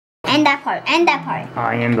And that part. And that part.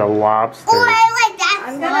 I am the lobster. Oh, I like that.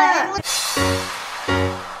 I'm gonna.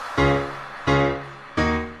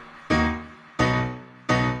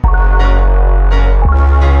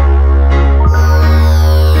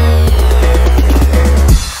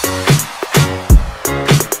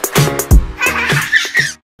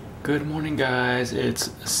 Good morning, guys.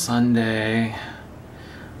 It's Sunday.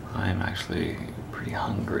 I'm actually pretty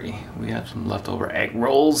hungry. We have some leftover egg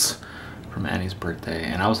rolls from Annie's birthday,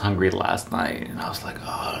 and I was hungry last night, and I was like,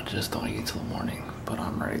 oh, just don't eat till the morning. But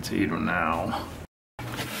I'm ready to eat them now.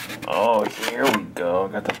 Oh, here we go.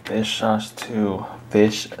 Got the fish sauce too.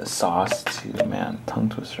 Fish sauce too, man. Tongue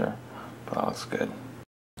twister. But that looks good.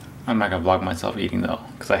 I'm not gonna vlog myself eating though,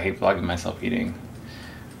 because I hate vlogging myself eating.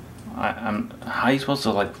 How are you supposed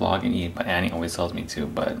to like vlog and eat? But Annie always tells me to,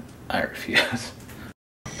 but I refuse.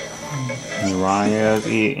 Mariah's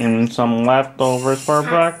eating some leftovers for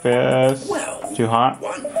breakfast. Well, too hot?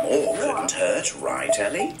 One more couldn't hurt, right,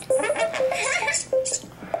 Ellie?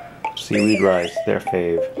 Seaweed rice, their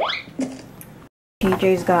fave.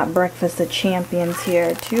 PJ's got breakfast of champions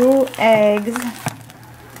here. 2 eggs,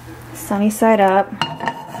 sunny side up,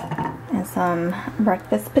 and some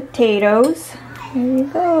breakfast potatoes. Here you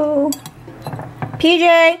go.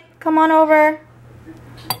 PJ, come on over.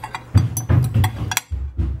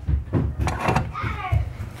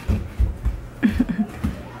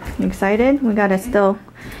 You excited? We gotta still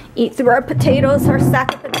eat through our potatoes, our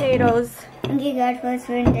sack of potatoes. Thank you God for this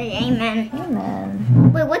food. Amen.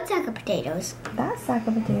 Amen. Wait, what sack of potatoes? That sack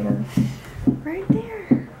of potatoes. Right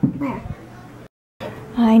there. Where?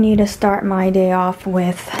 I need to start my day off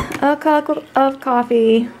with a cup of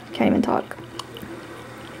coffee. Can't even talk.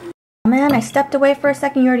 Man, I stepped away for a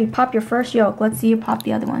second. You already popped your first yolk. Let's see you pop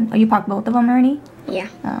the other one. Oh, you popped both of them already? Yeah.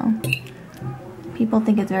 Oh. People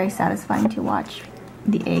think it's very satisfying to watch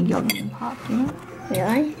the egg yolk being popped, you know?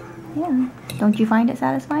 Really? Yeah. Don't you find it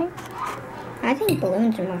satisfying? I think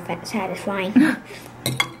balloons are more satisfying.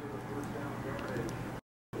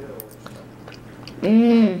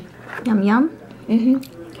 Mmm. Yum yum? Mm-hmm.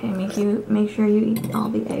 Okay, make sure you eat all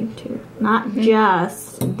the egg too. Not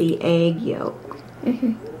just the egg yolk.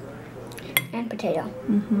 Mm-hmm. And potato.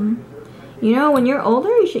 Mm-hmm. You know, when you're older,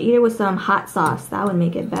 you should eat it with some hot sauce. That would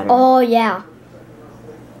make it better. Oh, yeah.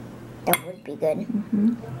 That would be good.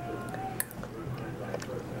 Mm-hmm.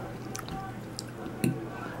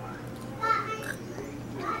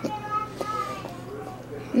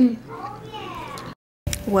 Mm.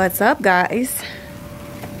 What's up, guys?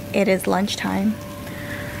 It is lunchtime.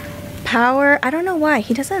 Power, I don't know why.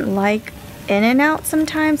 He doesn't like In-N-Out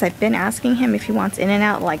sometimes. I've been asking him if he wants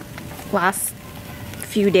In-N-Out like last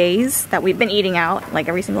few days that we've been eating out, like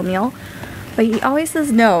every single meal. But he always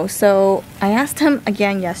says no. So I asked him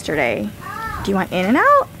again yesterday, do you want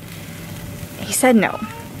In-N-Out? He said no.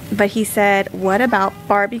 But he said, what about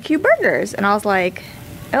barbecue burgers? And I was like,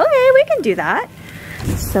 okay, we can do that.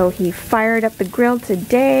 So he fired up the grill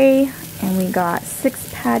today and we got 6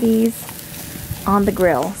 patties on the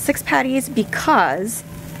grill. 6 patties because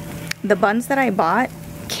the buns that I bought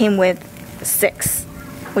came with 6,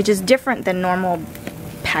 which is different than normal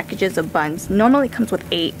packages of buns. Normally it comes with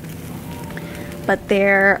 8, but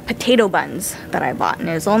they're potato buns that I bought and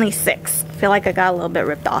there's only 6. I feel like I got a little bit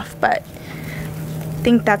ripped off, but I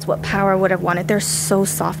think that's what Power would have wanted. They're so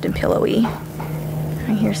soft and pillowy.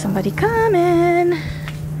 I hear somebody coming.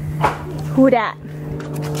 Who dat?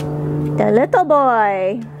 The little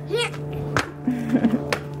boy.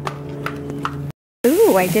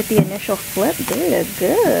 Ooh, I did the initial flip. Good,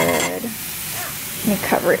 good. Let me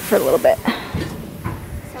cover it for a little bit.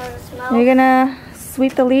 You're gonna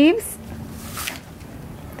sweep the leaves?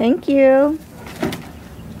 Thank you.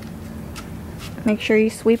 Make sure you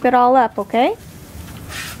sweep it all up, okay?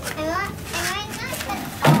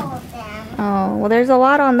 Oh, well there's a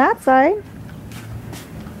lot on that side.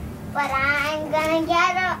 But I'm gonna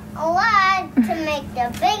get a lot to make the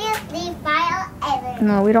biggest leaf pile ever.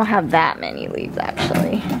 No, we don't have that many leaves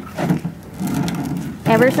actually.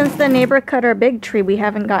 Ever since the neighbor cut our big tree, we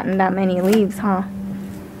haven't gotten that many leaves, huh?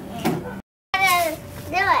 I'm gonna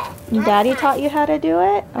do it. Your daddy taught you how to do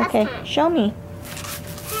it? Okay, show me.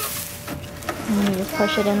 And you just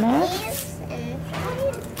push it in there.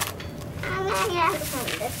 I'm gonna get some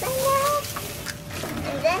this one now.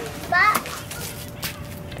 And then spot.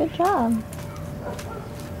 Good job.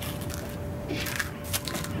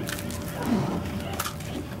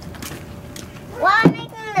 While I'm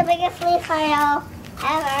making the biggest leaf pile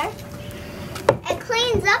ever, it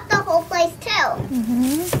cleans up the whole place too.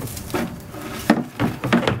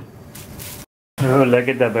 Oh, look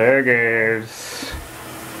at the burgers.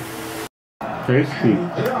 Tasty.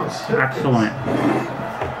 Excellent.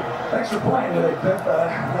 Thanks for playing today, Pip.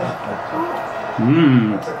 That's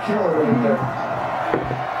a killer right there.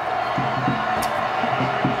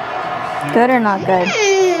 Good or not good?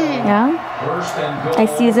 Yeah? I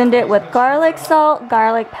seasoned it with garlic salt,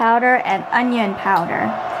 garlic powder, and onion powder.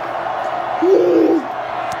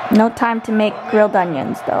 No time to make grilled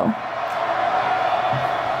onions though.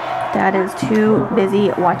 Dad is too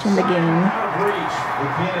busy watching the game.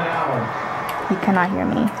 He cannot hear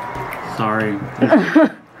me. Sorry.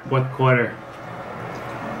 What quarter?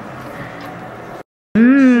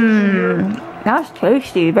 That's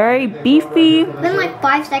tasty. Very beefy. It's been like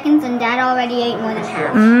 5 seconds and Dad already ate more than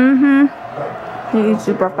half. He eats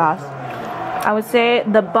super fast. I would say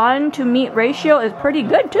the bun to meat ratio is pretty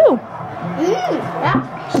good too. Yeah.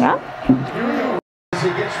 Yeah? He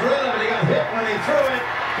gets rid of it. He got hit when he threw it.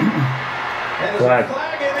 And there's Right. a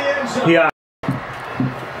flag in the end zone. Yeah.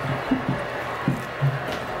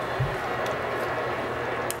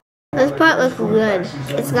 This part looks good.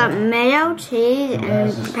 It's got mayo, cheese,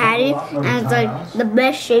 and patty, and it's like the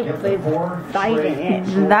best shape for biting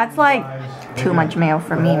it. That's like too much mayo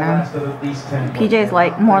for me, man. PJ's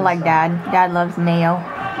like more like Dad. Dad loves mayo.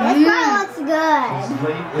 This part looks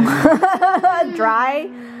good. Dry?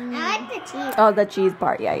 I like the cheese. Oh, the cheese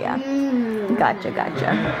part. Yeah. Gotcha.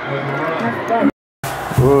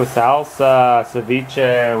 Ooh, salsa,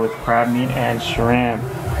 ceviche with crab meat and shrimp.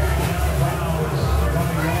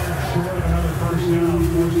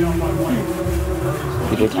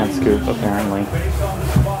 PJ can't scoop, apparently.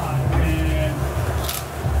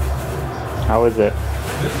 How is it?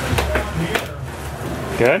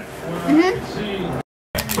 Good?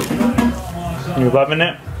 You loving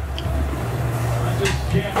it?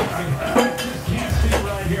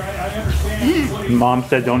 Mom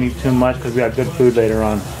said don't eat too much because we have good food later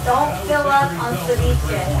on. Don't fill up on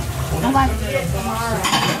ceviche. I want to eat it tomorrow.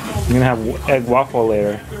 You're gonna have egg waffle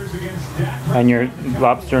later. And your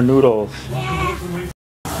lobster noodles.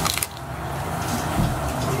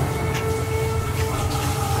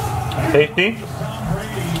 Tasty?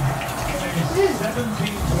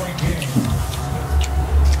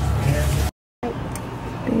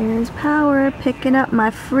 There's Power picking up my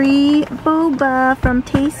free boba from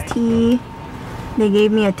Tasty. They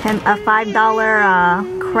gave me a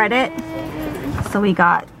 $5 credit, so we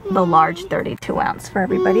got the large 32 ounce for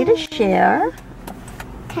everybody to share.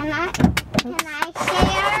 Can I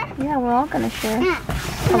share? Yeah, we're all gonna share.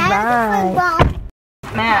 Can I have a football?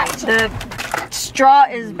 Man, the straw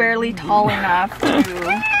is barely tall enough to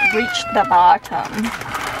reach the bottom.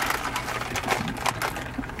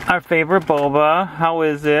 Our favorite boba. How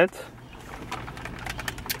is it?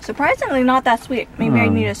 Surprisingly not that sweet. Maybe I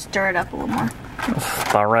need to stir it up a little more.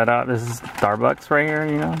 Star right out. This is Starbucks right here,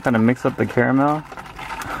 you know? Kind of mix up the caramel.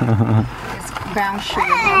 It's brown sugar.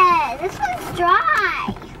 Hey, this one's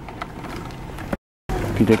dry.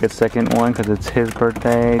 If you take a second one because it's his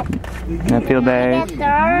birthday, nephew day. Get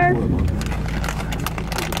third.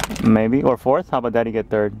 Maybe. Or fourth? How about Daddy get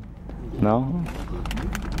third? No?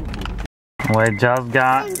 We just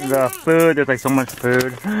got the food. There's like so much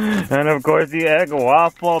food. And of course the egg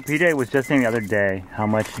waffle. PJ was just saying the other day how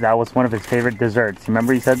much that was one of his favorite desserts.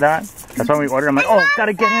 Remember he said that? That's why we ordered. I'm like, oh,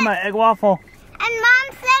 gotta get him an egg waffle. And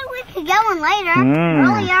Mom said we could get one later.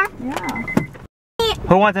 Earlier. Yeah.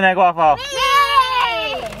 Who wants an egg waffle? Me!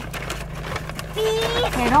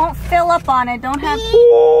 Okay, don't fill up on it. Don't have...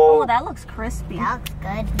 Oh, that looks crispy. That looks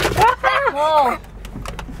good. Whoa.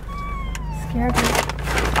 Scared me.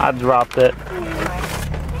 I dropped it.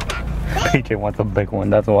 PJ wants a big one.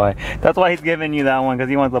 That's why. That's why he's giving you that one, because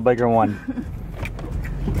he wants a bigger one.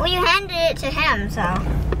 Well, you handed it to him, so.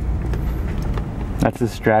 That's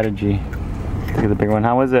his strategy. Look at the big one.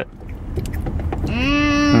 How is it?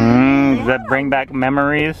 Does that bring back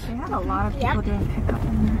memories? We had a lot of people didn't pick up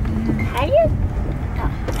on How do you?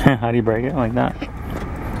 How do you break it? Like that?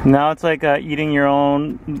 Now it's like eating your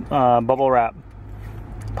own bubble wrap.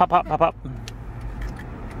 Pop, pop, pop, pop.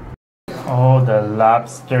 Oh, the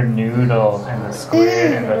lobster noodles and the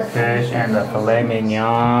squid and the fish and the filet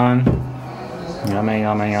mignon. Yummy,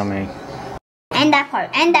 yummy, yummy. And that part.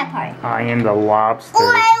 And that part. I am the lobster.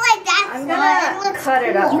 Oh, I like that. I'm gonna cut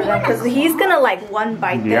it up for them because he's gonna like one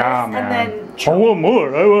bite this man. and then. I want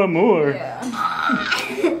more. I want more. Yeah.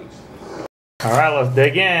 All right, let's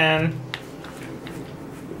dig in.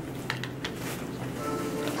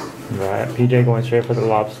 Right, PJ going straight for the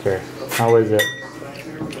lobster. How is it?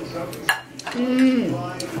 Did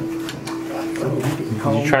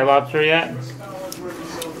you try lobster yet?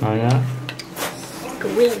 Oh yeah?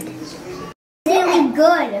 Squid. Really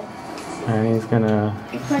good. And he's gonna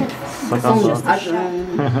suck on the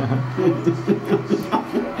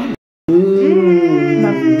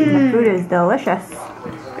food is delicious.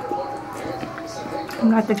 I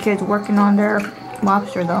got the kids working on their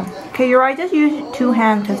lobster though. Okay, you're right. Just use 2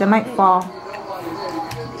 hands because it might fall.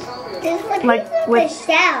 Like with the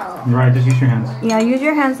shell. Right, just use your hands. Yeah, use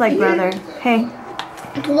your hands like brother. Hey.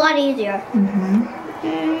 It's a lot easier.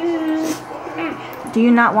 Do you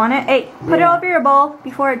not want it? Hey, put it over your bowl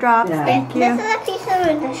before it drops. Yeah. Thank you. This is a piece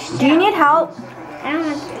of the shell. Do you need help? I don't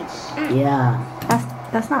want to. Yeah.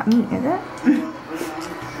 That's not meat, is it?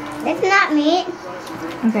 It's not meat.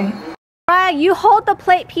 Okay. Alright, you hold the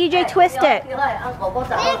plate, PJ, twist it.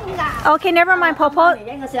 Okay, never mind. Popo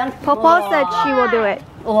said she will do it.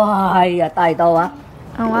 Wow, đại to á.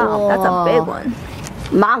 Oh wow, that's a big one.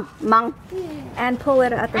 Măng. And pull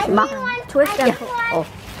it at the same time. Twist and pull. Ồ.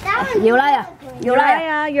 Nhiều đây à? Nhiều đây à?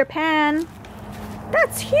 Uriah, your pan.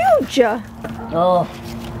 That's huge. Ồ.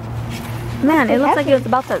 Man, it looks like it was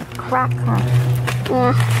about to crack, huh?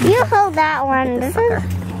 You hold that one. This is.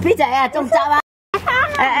 Biết chạy à, trong chợ à?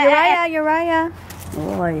 Uriah.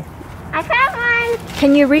 Ôi. I found one.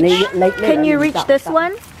 Can you reach? Lấy Can you reach this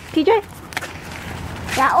one, PJ?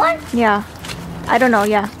 That one? Yeah. I don't know.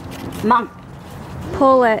 Yeah. Măng.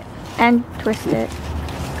 Pull it and twist it.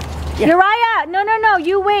 Yeah. Uriah, no.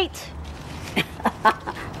 You wait.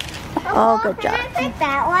 Oh, good job. Can I pick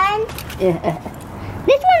that one? Yeah.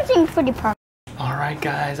 This one seems pretty perfect. Alright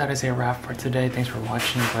guys, that is a wrap for today. Thanks for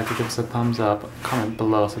watching. If you'd like to give us a thumbs up, comment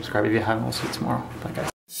below, subscribe if you haven't. We'll see you tomorrow. Bye guys.